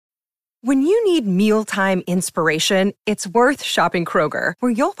When you need mealtime inspiration, it's worth shopping Kroger,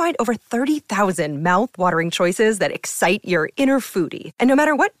 where you'll find over 30,000 mouth-watering choices that excite your inner foodie. And no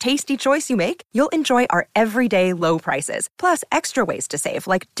matter what tasty choice you make, you'll enjoy our everyday low prices, plus extra ways to save,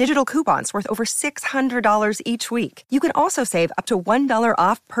 like digital coupons worth over $600 each week. You can also save up to $1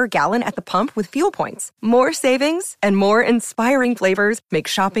 off per gallon at the pump with fuel points. More savings and more inspiring flavors make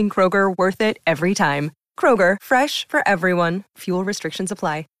shopping Kroger worth it every time. Kroger, fresh for everyone. Fuel restrictions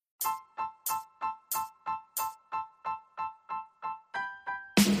apply.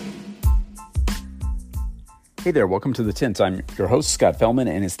 Hey there, welcome to The Tint. I'm your host, Scott Fellman,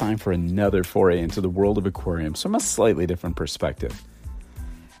 and it's time for another foray into the world of aquariums from a slightly different perspective.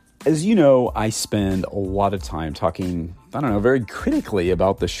 As you know, I spend a lot of time talking, very critically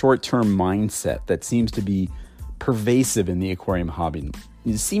about the short-term mindset that seems to be pervasive in the aquarium hobby,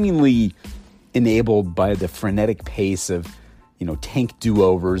 seemingly enabled by the frenetic pace of, tank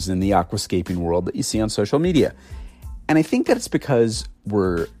do-overs in the aquascaping world that you see on social media. And I think that it's because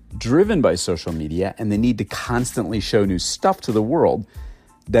we're driven by social media and the need to constantly show new stuff to the world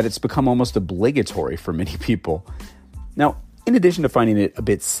that it's become almost obligatory for many people. Now, in addition to finding it a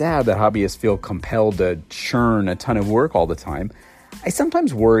bit sad that hobbyists feel compelled to churn a ton of work all the time, I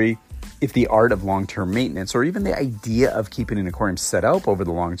sometimes worry if the art of long-term maintenance, or even the idea of keeping an aquarium set up over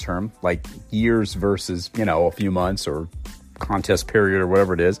the long term, like years versus, a few months or contest period or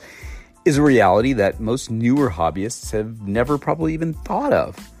whatever it is a reality that most newer hobbyists have never probably even thought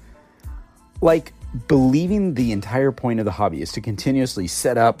of. Like, believing the entire point of the hobby is to continuously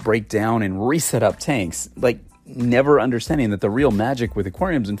set up, break down, and reset up tanks, like never understanding that the real magic with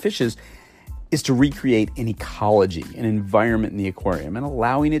aquariums and fishes is to recreate an ecology, an environment in the aquarium, and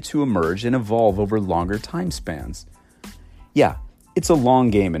allowing it to emerge and evolve over longer time spans. Yeah, it's a long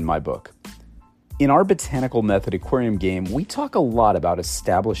game in my book. In our botanical method aquarium game, we talk a lot about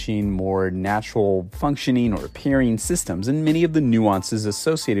establishing more natural functioning or appearing systems and many of the nuances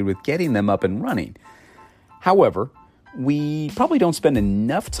associated with getting them up and running. However, we probably don't spend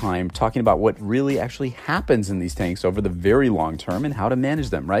enough time talking about what really actually happens in these tanks over the very long term and how to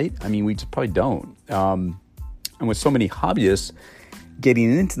manage them, right? I mean, we just probably don't. And with so many hobbyists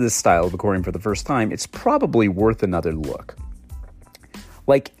getting into this style of aquarium for the first time, it's probably worth another look.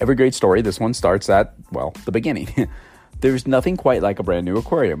 Like every great story, this one starts at, the beginning. There's nothing quite like a brand new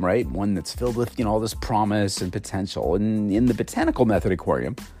aquarium, right? One that's filled with, all this promise and potential. And in the botanical method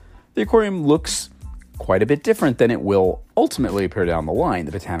aquarium, the aquarium looks quite a bit different than it will ultimately appear down the line.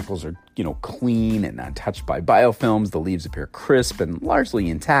 The botanicals are, clean and untouched by biofilms. The leaves appear crisp and largely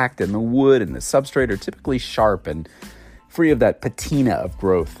intact, and the wood and the substrate are typically sharp and free of that patina of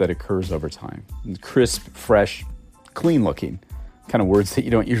growth that occurs over time. And crisp, fresh, clean looking. Kind of words that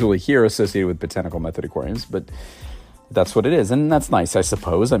you don't usually hear associated with botanical method aquariums, but that's what it is. And that's nice, I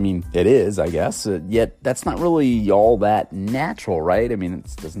suppose. I mean, it is, I guess. Yet that's not really all that natural, right? I mean,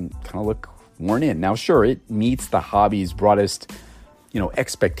 it doesn't kind of look worn in. Now, sure, it meets the hobby's broadest,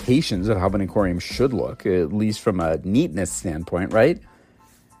 expectations of how an aquarium should look, at least from a neatness standpoint, right?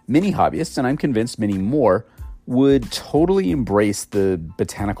 Many hobbyists, and I'm convinced many more, would totally embrace the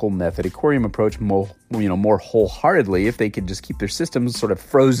botanical method aquarium approach more wholeheartedly if they could just keep their systems sort of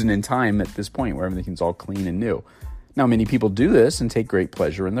frozen in time at this point where everything's all clean and new. Now, many people do this and take great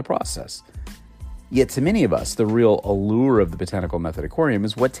pleasure in the process. Yet to many of us, the real allure of the botanical method aquarium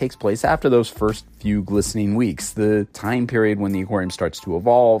is what takes place after those first few glistening weeks, the time period when the aquarium starts to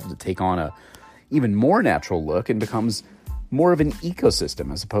evolve, to take on a even more natural look and becomes more of an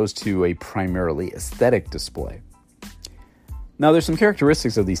ecosystem as opposed to a primarily aesthetic display. Now, there's some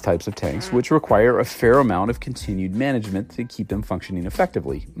characteristics of these types of tanks which require a fair amount of continued management to keep them functioning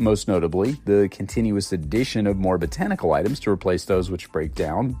effectively. Most notably, the continuous addition of more botanical items to replace those which break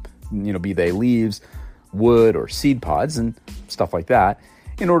down, be they leaves, wood, or seed pods, and stuff like that,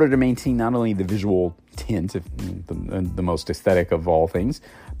 in order to maintain not only the visual tint, the most aesthetic of all things,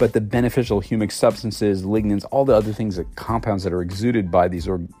 but the beneficial humic substances, lignins, all the other things, compounds that are exuded by these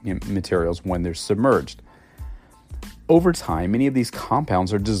materials when they're submerged. Over time, many of these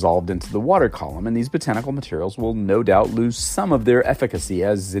compounds are dissolved into the water column, and these botanical materials will no doubt lose some of their efficacy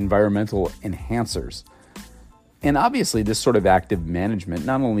as environmental enhancers. And obviously, this sort of active management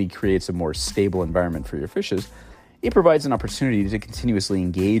not only creates a more stable environment for your fishes, it provides an opportunity to continuously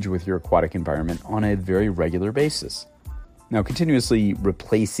engage with your aquatic environment on a very regular basis. Now, continuously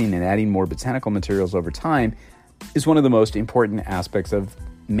replacing and adding more botanical materials over time is one of the most important aspects of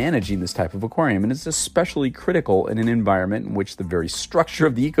managing this type of aquarium, and it's especially critical in an environment in which the very structure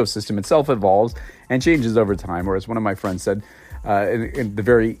of the ecosystem itself evolves and changes over time, or as one of my friends said, in the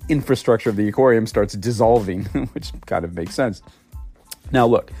very infrastructure of the aquarium starts dissolving, which kind of makes sense. Now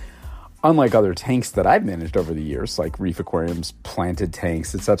look, Unlike other tanks that I've managed over the years, like reef aquariums, planted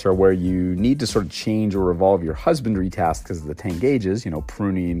tanks, etc., where you need to sort of change or evolve your husbandry tasks because of the tank ages,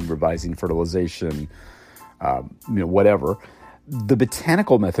 pruning, revising fertilization, whatever. The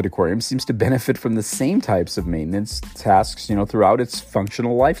botanical method aquarium seems to benefit from the same types of maintenance tasks, throughout its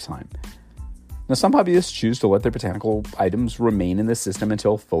functional lifetime. Now, some hobbyists choose to let their botanical items remain in the system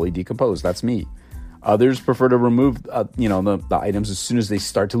until fully decomposed. That's me. Others prefer to remove, the items as soon as they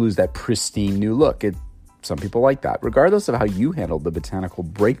start to lose that pristine new look. Some people like that. Regardless of how you handle the botanical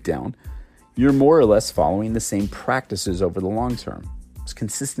breakdown, you're more or less following the same practices over the long term. It's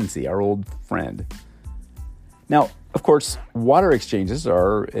consistency, our old friend. Now, of course, water exchanges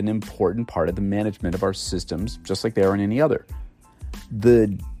are an important part of the management of our systems, just like they are in any other.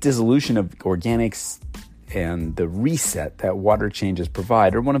 The dissolution of organics and the reset that water changes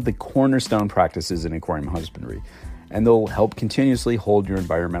provide are one of the cornerstone practices in aquarium husbandry, and they'll help continuously hold your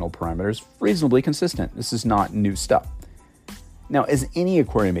environmental parameters reasonably consistent. This is not new stuff. Now, as any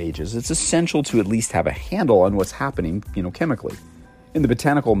aquarium ages, it's essential to at least have a handle on what's happening, chemically. In the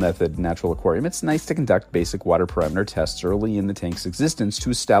botanical method natural aquarium, it's nice to conduct basic water parameter tests early in the tank's existence to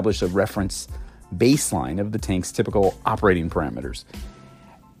establish a reference baseline of the tank's typical operating parameters.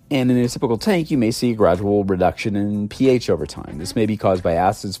 And in a typical tank, you may see a gradual reduction in pH over time. This may be caused by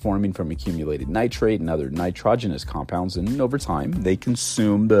acids forming from accumulated nitrate and other nitrogenous compounds, and over time, they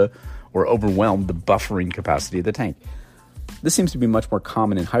consume or overwhelm the buffering capacity of the tank. This seems to be much more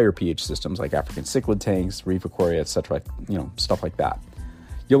common in higher pH systems like African cichlid tanks, reef aquaria, etc., stuff like that.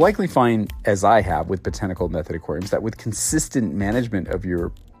 You'll likely find, as I have with botanical method aquariums, that with consistent management of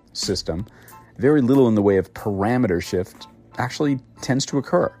your system, very little in the way of parameter shift actually tends to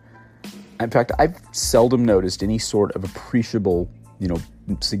occur. In fact, I've seldom noticed any sort of appreciable,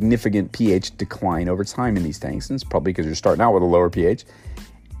 significant pH decline over time in these tanks, and it's probably because you're starting out with a lower pH.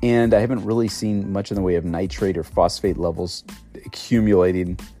 And I haven't really seen much in the way of nitrate or phosphate levels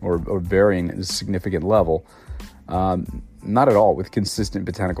accumulating or varying at a significant level. Not at all with consistent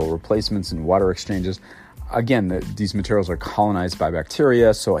botanical replacements and water exchanges. Again, these materials are colonized by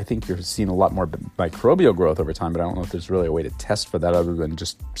bacteria, so I think you're seeing a lot more microbial growth over time, but I don't know if there's really a way to test for that other than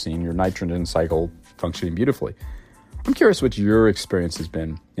just seeing your nitrogen cycle functioning beautifully. I'm curious what your experience has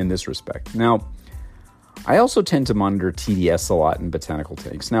been in this respect. Now, I also tend to monitor TDS a lot in botanical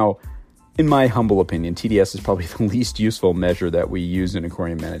tanks. Now, in my humble opinion, TDS is probably the least useful measure that we use in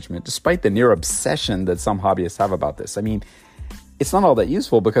aquarium management, despite the near obsession that some hobbyists have about this. I mean, it's not all that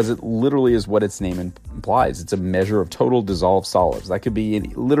useful because it literally is what its name implies. It's a measure of total dissolved solids. That could be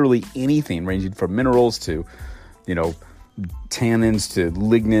literally anything ranging from minerals to, tannins to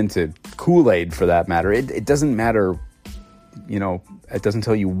lignin to Kool-Aid for that matter. It doesn't matter, it doesn't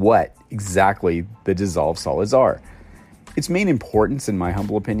tell you what exactly the dissolved solids are. Its main importance, in my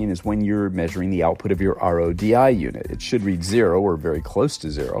humble opinion, is when you're measuring the output of your RODI unit. It should read 0 or very close to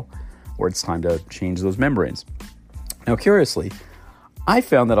 0, or it's time to change those membranes. Now, curiously, I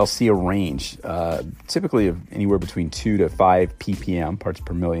found that I'll see a range, typically of anywhere between 2 to 5 ppm, parts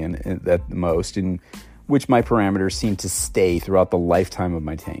per million at the most, in which my parameters seem to stay throughout the lifetime of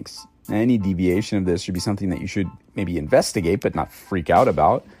my tanks. Any deviation of this should be something that you should maybe investigate, but not freak out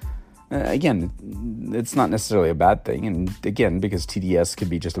about. Again, it's not necessarily a bad thing, and again, because TDS can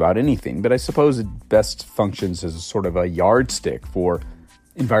be just about anything, but I suppose it best functions as a sort of a yardstick for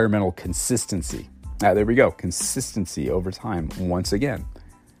environmental consistency. There we go, consistency over time, once again.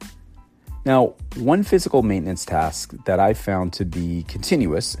 Now, one physical maintenance task that I found to be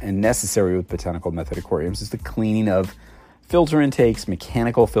continuous and necessary with botanical method aquariums is the cleaning of filter intakes,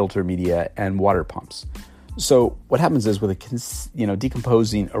 mechanical filter media, and water pumps. So what happens is with a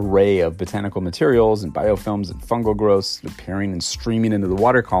decomposing array of botanical materials and biofilms and fungal growths appearing and streaming into the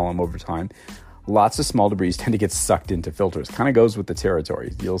water column over time, lots of small debris tend to get sucked into filters. Kind of goes with the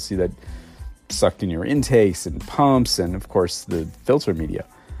territory. You'll see that sucked in your intakes and pumps and, of course, the filter media.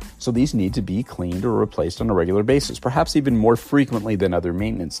 So these need to be cleaned or replaced on a regular basis, perhaps even more frequently than other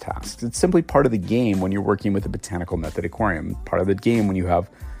maintenance tasks. It's simply part of the game when you're working with a botanical method aquarium, part of the game when you have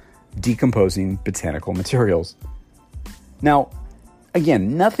decomposing botanical materials. Now,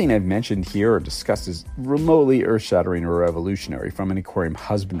 again, nothing I've mentioned here or discussed is remotely earth-shattering or revolutionary from an aquarium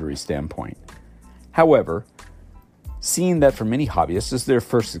husbandry standpoint. However, seeing that for many hobbyists is their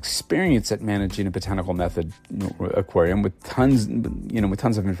first experience at managing a botanical method aquarium with tons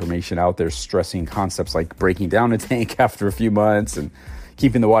of information out there stressing concepts like breaking down a tank after a few months and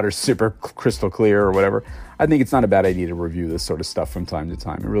keeping the water super crystal clear or whatever, I think it's not a bad idea to review this sort of stuff from time to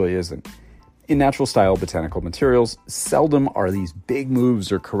time. It really isn't. In natural style botanical materials, seldom are these big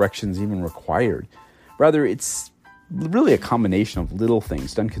moves or corrections even required. Rather, it's really a combination of little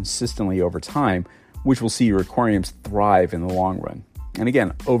things done consistently over time, which will see your aquariums thrive in the long run. And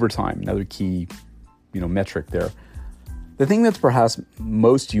again, over time, another key, metric there. The thing that's perhaps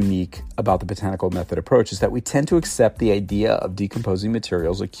most unique about the botanical method approach is that we tend to accept the idea of decomposing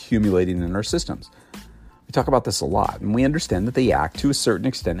materials accumulating in our systems. We talk about this a lot, and we understand that they act to a certain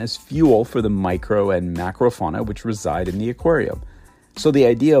extent as fuel for the micro and macrofauna which reside in the aquarium. So the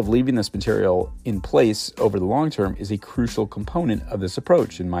idea of leaving this material in place over the long term is a crucial component of this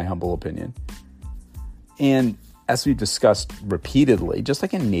approach, in my humble opinion. And as we've discussed repeatedly, just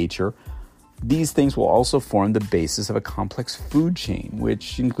like in nature, these things will also form the basis of a complex food chain,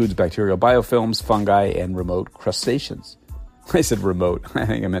 which includes bacterial biofilms, fungi, and remote crustaceans. I said remote. I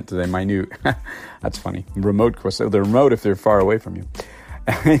think I meant to say minute. That's funny. Remote crustaceans. They're remote if they're far away from you.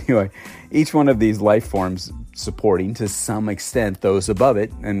 Anyway, each one of these life forms supporting to some extent those above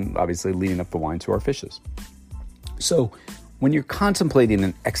it, and obviously leading up the line to our fishes. So when you're contemplating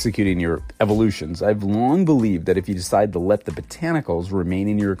and executing your evolutions, I've long believed that if you decide to let the botanicals remain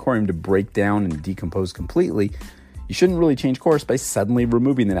in your aquarium to break down and decompose completely, you shouldn't really change course by suddenly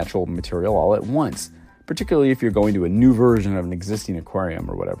removing the natural material all at once, particularly if you're going to a new version of an existing aquarium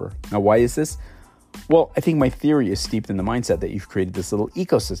or whatever. Now, why is this? Well, I think my theory is steeped in the mindset that you've created this little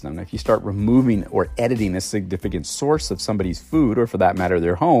ecosystem. If you start removing or editing a significant source of somebody's food, or for that matter,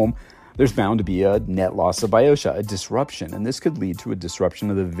 their home, there's bound to be a net loss of biotia, a disruption, and this could lead to a disruption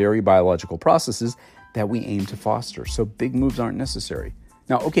of the very biological processes that we aim to foster. So big moves aren't necessary.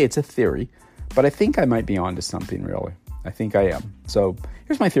 Now, okay, it's a theory, but I think I might be onto something, really. I think I am. So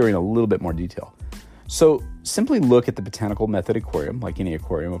here's my theory in a little bit more detail. So simply look at the botanical method aquarium, like any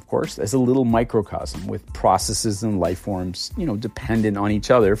aquarium, of course, as a little microcosm with processes and life forms, dependent on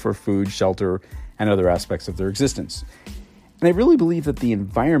each other for food, shelter, and other aspects of their existence. And I really believe that the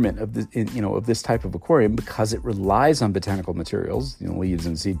environment of this type of aquarium, because it relies on botanical materials, leaves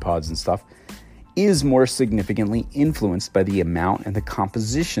and seed pods and stuff, is more significantly influenced by the amount and the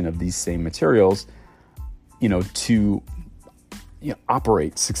composition of these same materials, to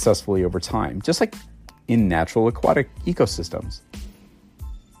operate successfully over time, just like in natural aquatic ecosystems.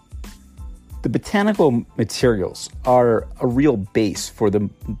 The botanical materials are a real base for the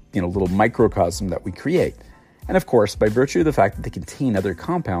little microcosm that we create. And of course, by virtue of the fact that they contain other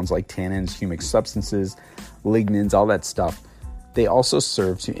compounds like tannins, humic substances, lignins, all that stuff, they also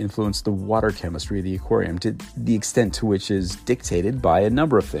serve to influence the water chemistry of the aquarium to the extent to which is dictated by a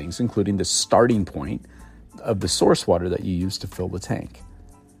number of things, including the starting point of the source water that you use to fill the tank.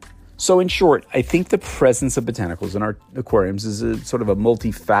 So in short, I think the presence of botanicals in our aquariums is a sort of a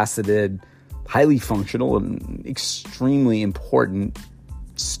multifaceted, highly functional, and extremely important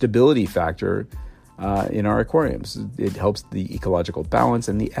stability factor in our aquariums. It helps the ecological balance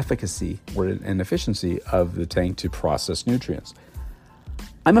and the efficacy and efficiency of the tank to process nutrients.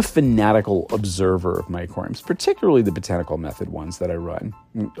 I'm a fanatical observer of my aquariums, particularly the botanical method ones that I run.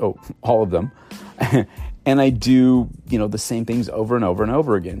 All of them. And I do, the same things over and over and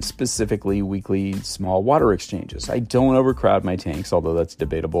over again, specifically weekly small water exchanges. I don't overcrowd my tanks, although that's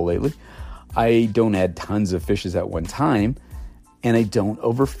debatable lately. I don't add tons of fishes at one time, and I don't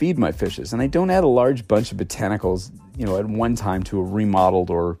overfeed my fishes. And I don't add a large bunch of botanicals, at one time to a remodeled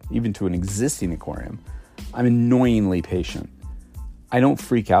or even to an existing aquarium. I'm annoyingly patient. I don't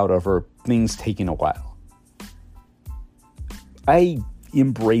freak out over things taking a while. I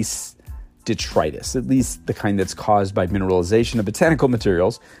embrace detritus, at least the kind that's caused by mineralization of botanical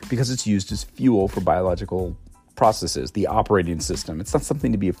materials, because it's used as fuel for biological processes, the operating system. It's not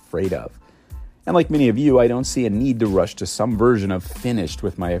something to be afraid of. And like many of you, I don't see a need to rush to some version of finished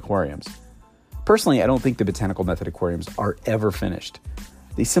with my aquariums. Personally, I don't think the botanical method aquariums are ever finished.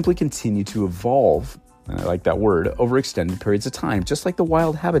 They simply continue to evolve, and I like that word, over extended periods of time, just like the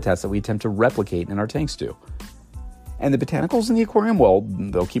wild habitats that we attempt to replicate in our tanks do. And the botanicals in the aquarium, well,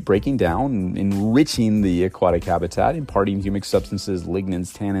 they'll keep breaking down and enriching the aquatic habitat, imparting humic substances,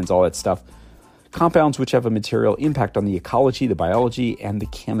 lignins, tannins, all that stuff. Compounds which have a material impact on the ecology, the biology, and the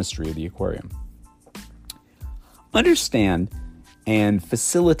chemistry of the aquarium. Understand and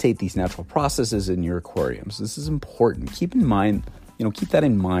facilitate these natural processes in your aquariums. This is important. Keep that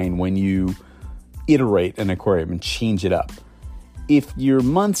in mind when you iterate an aquarium and change it up. If you're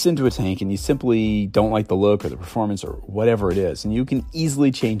months into a tank and you simply don't like the look or the performance or whatever it is, and you can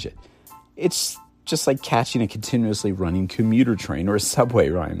easily change it, it's just like catching a continuously running commuter train or a subway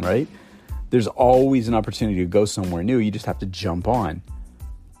line, right? There's always an opportunity to go somewhere new. You just have to jump on.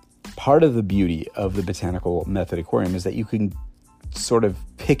 Part of the beauty of the botanical method aquarium is that you can sort of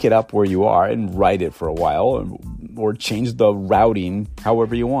pick it up where you are and ride it for a while, or change the routing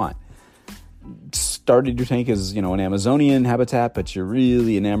however you want. started your tank as, an Amazonian habitat, but you're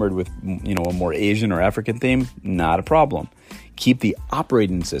really enamored with, a more Asian or African theme, not a problem. Keep the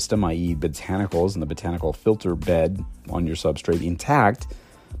operating system, i.e. botanicals and the botanical filter bed on your substrate intact,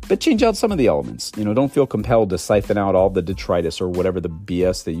 but change out some of the elements. Don't feel compelled to siphon out all the detritus or whatever the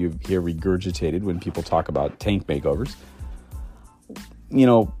BS that you hear regurgitated when people talk about tank makeovers.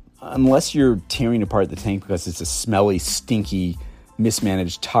 Unless you're tearing apart the tank because it's a smelly, stinky,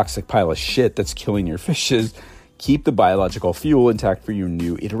 mismanaged, toxic pile of shit that's killing your fishes, keep the biological fuel intact for your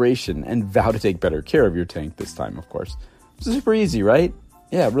new iteration and vow to take better care of your tank this time, of course. It's super easy, right?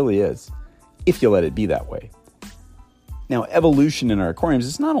 Yeah, it really is, if you let it be that way. Now, evolution in our aquariums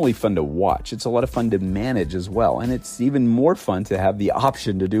is not only fun to watch, it's a lot of fun to manage as well, and it's even more fun to have the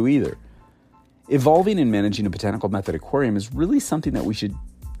option to do either. Evolving and managing a botanical method aquarium is really something that we should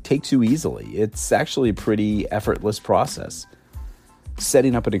take too easily. It's actually a pretty effortless process.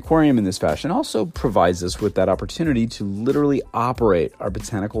 Setting up an aquarium in this fashion also provides us with that opportunity to literally operate our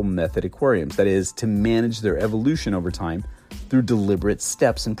botanical method aquariums, that is, to manage their evolution over time through deliberate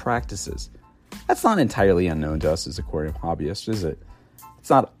steps and practices. That's not entirely unknown to us as aquarium hobbyists, is it? It's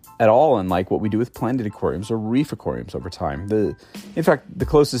not at all unlike what we do with planted aquariums or reef aquariums over time. In fact, the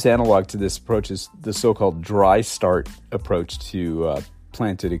closest analog to this approach is the so-called dry start approach to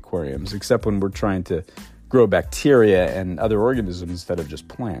planted aquariums, except when we're trying to grow bacteria and other organisms instead of just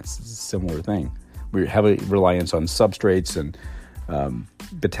plants. It's a similar thing. We have a reliance on substrates and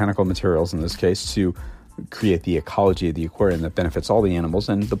botanical materials in this case to create the ecology of the aquarium that benefits all the animals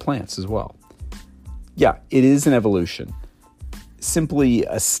and the plants as well. Yeah, it is an evolution. Simply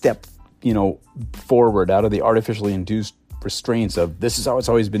a step, forward out of the artificially induced restraints of this is how it's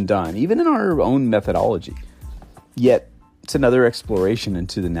always been done, even in our own methodology. Yet, it's another exploration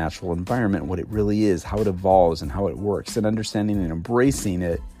into the natural environment, what it really is, how it evolves and how it works, and understanding and embracing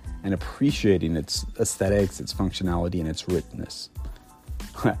it and appreciating its aesthetics, its functionality, and its richness.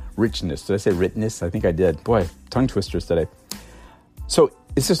 Richness. Did I say richness? I think I did. Boy, tongue twisters today. So,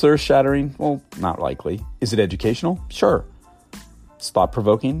 is this earth-shattering? Well, not likely. Is it educational? Sure. It's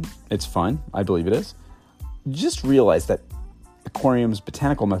thought-provoking. It's fun. I believe it is. Just realize that aquariums,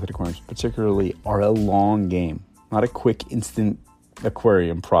 botanical method aquariums particularly, are a long game, not a quick, instant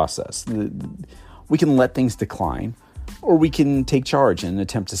aquarium process. We can let things decline, or we can take charge and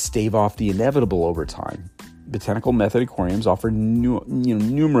attempt to stave off the inevitable over time. Botanical method aquariums offer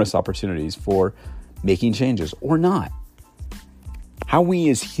numerous opportunities for making changes, or not. How we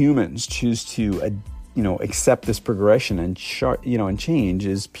as humans choose to, accept this progression and change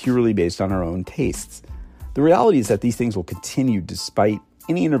is purely based on our own tastes. The reality is that these things will continue despite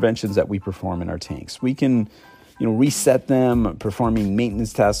any interventions that we perform in our tanks. We can, reset them, performing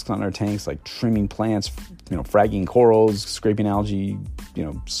maintenance tasks on our tanks like trimming plants, fragging corals, scraping algae,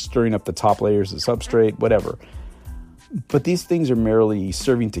 stirring up the top layers of substrate, whatever. But these things are merely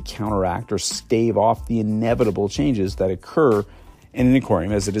serving to counteract or stave off the inevitable changes that occur in an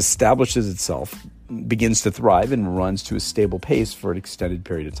aquarium as it establishes itself, begins to thrive, and runs to a stable pace for an extended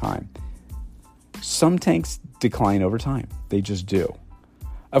period of time. Some tanks decline over time. They just do.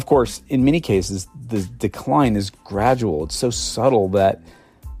 Of course, in many cases, the decline is gradual. It's so subtle that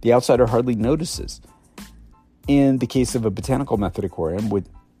the outsider hardly notices. In the case of a botanical method aquarium, with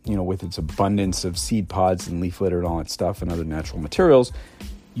its abundance of seed pods and leaf litter and all that stuff and other natural materials,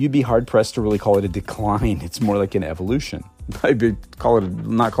 you'd be hard-pressed to really call it a decline. It's more like an evolution. I'd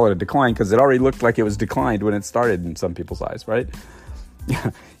not call it a decline because it already looked like it was declined when it started in some people's eyes, right?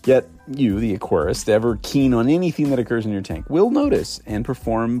 Yet you, the aquarist, ever keen on anything that occurs in your tank, will notice and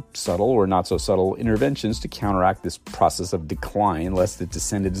perform subtle or not so subtle interventions to counteract this process of decline, lest it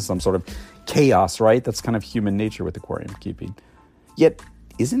descend into some sort of chaos, right? That's kind of human nature with aquarium keeping. Yet,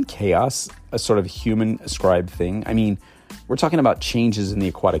 isn't chaos a sort of human-ascribed thing? I mean, we're talking about changes in the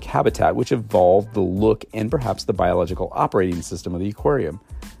aquatic habitat which evolve the look and perhaps the biological operating system of the aquarium.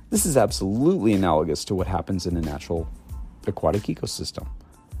 This is absolutely analogous to what happens in a natural aquatic ecosystem.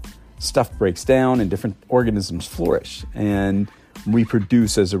 Stuff breaks down and different organisms flourish and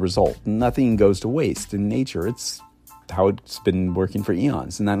reproduce as a result. Nothing goes to waste in nature. It's how it's been working for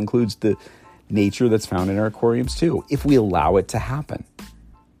eons, and that includes the nature that's found in our aquariums too, if we allow it to happen.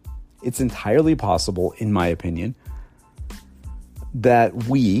 It's entirely possible, in my opinion, that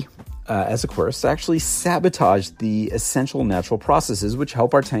we, as aquarists, actually sabotage the essential natural processes which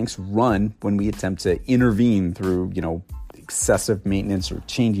help our tanks run when we attempt to intervene through, excessive maintenance or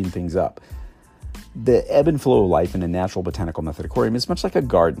changing things up. The ebb and flow of life in a natural botanical method aquarium is much like a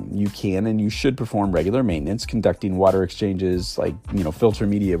garden. You can and you should perform regular maintenance, conducting water exchanges, like, filter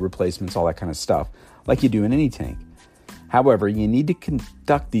media replacements, all that kind of stuff, like you do in any tank. However, you need to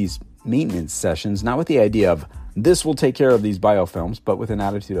conduct these maintenance sessions, not with the idea of this will take care of these biofilms, but with an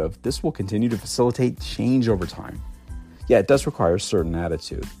attitude of this will continue to facilitate change over time. Yeah, it does require a certain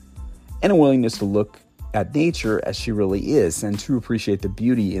attitude and a willingness to look at nature as she really is and to appreciate the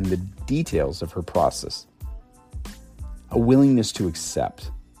beauty in the details of her process. A willingness to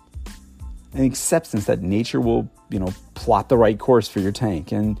accept. An acceptance that nature will, plot the right course for your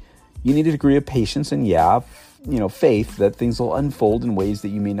tank. And you need a degree of patience and, faith that things will unfold in ways that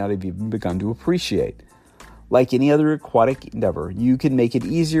you may not have even begun to appreciate. Like any other aquatic endeavor, you can make it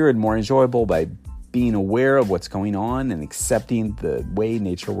easier and more enjoyable by being aware of what's going on and accepting the way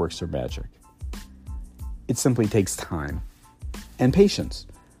nature works her magic. It simply takes time and patience.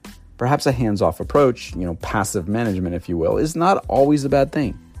 Perhaps a hands-off approach, passive management, if you will, is not always a bad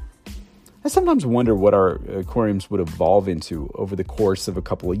thing. I sometimes wonder what our aquariums would evolve into over the course of a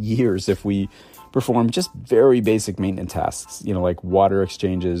couple of years if we performed just very basic maintenance tasks, like water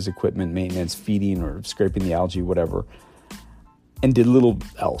exchanges, equipment maintenance, feeding or scraping the algae, whatever, and did little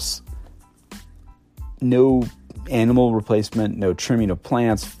else. No animal replacement, no trimming of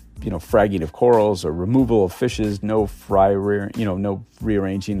plants, fragging of corals or removal of fishes, no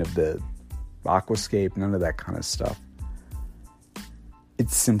rearranging of the aquascape, none of that kind of stuff. It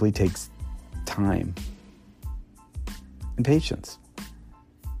simply takes time and patience.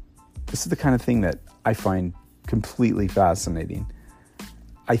 This is the kind of thing that I find completely fascinating.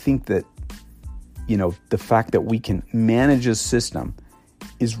 I think that, the fact that we can manage a system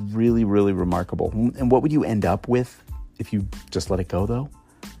is really, really remarkable. And what would you end up with if you just let it go, though?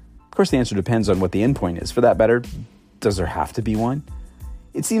 Of course, the answer depends on what the endpoint is. For that matter, does there have to be one?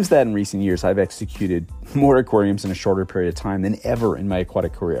 It seems that in recent years, I've executed more aquariums in a shorter period of time than ever in my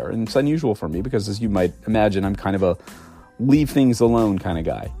aquatic career. And it's unusual for me because, as you might imagine, I'm kind of a leave things alone kind of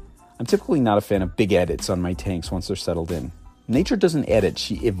guy. I'm typically not a fan of big edits on my tanks once they're settled in. Nature doesn't edit,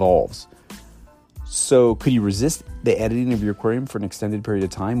 she evolves. So could you resist the editing of your aquarium for an extended period of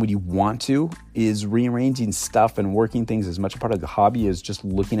time? Would you want to? Is rearranging stuff and working things as much a part of the hobby as just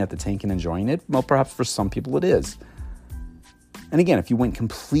looking at the tank and enjoying it? Well, perhaps for some people it is. And again, if you went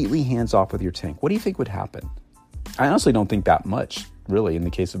completely hands-off with your tank, what do you think would happen? I honestly don't think that much, really, in the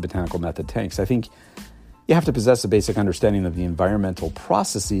case of botanical method tanks. I think you have to possess a basic understanding of the environmental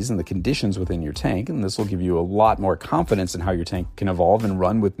processes and the conditions within your tank, and this will give you a lot more confidence in how your tank can evolve and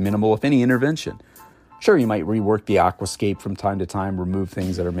run with minimal, if any, intervention. Sure, you might rework the aquascape from time to time, remove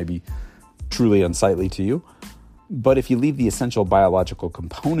things that are maybe truly unsightly to you. But if you leave the essential biological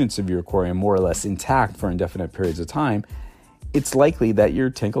components of your aquarium more or less intact for indefinite periods of time, it's likely that your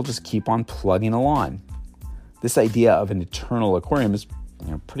tank will just keep on plugging along. This idea of an eternal aquarium is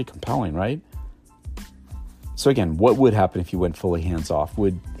pretty compelling, right? So again, what would happen if you went fully hands-off?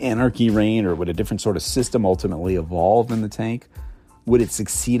 Would anarchy reign, or would a different sort of system ultimately evolve in the tank? Would it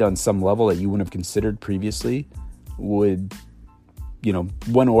succeed on some level that you wouldn't have considered previously? Would,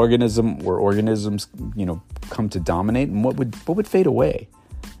 one organism or organisms, come to dominate? And what would fade away?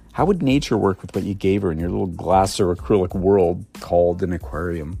 How would nature work with what you gave her in your little glass or acrylic world called an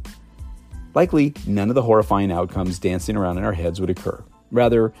aquarium? Likely, none of the horrifying outcomes dancing around in our heads would occur.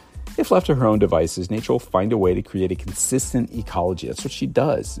 Rather, if left to her own devices, nature will find a way to create a consistent ecology. That's what she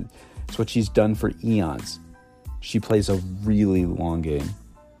does. It's what she's done for eons. She plays a really long game.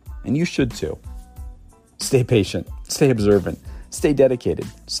 And you should too. Stay patient, stay observant, stay dedicated,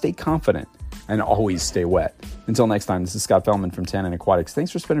 stay confident, and always stay wet. Until next time, this is Scott Fellman from Tannin Aquatics.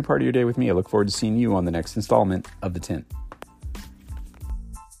 Thanks for spending part of your day with me. I look forward to seeing you on the next installment of The Tint.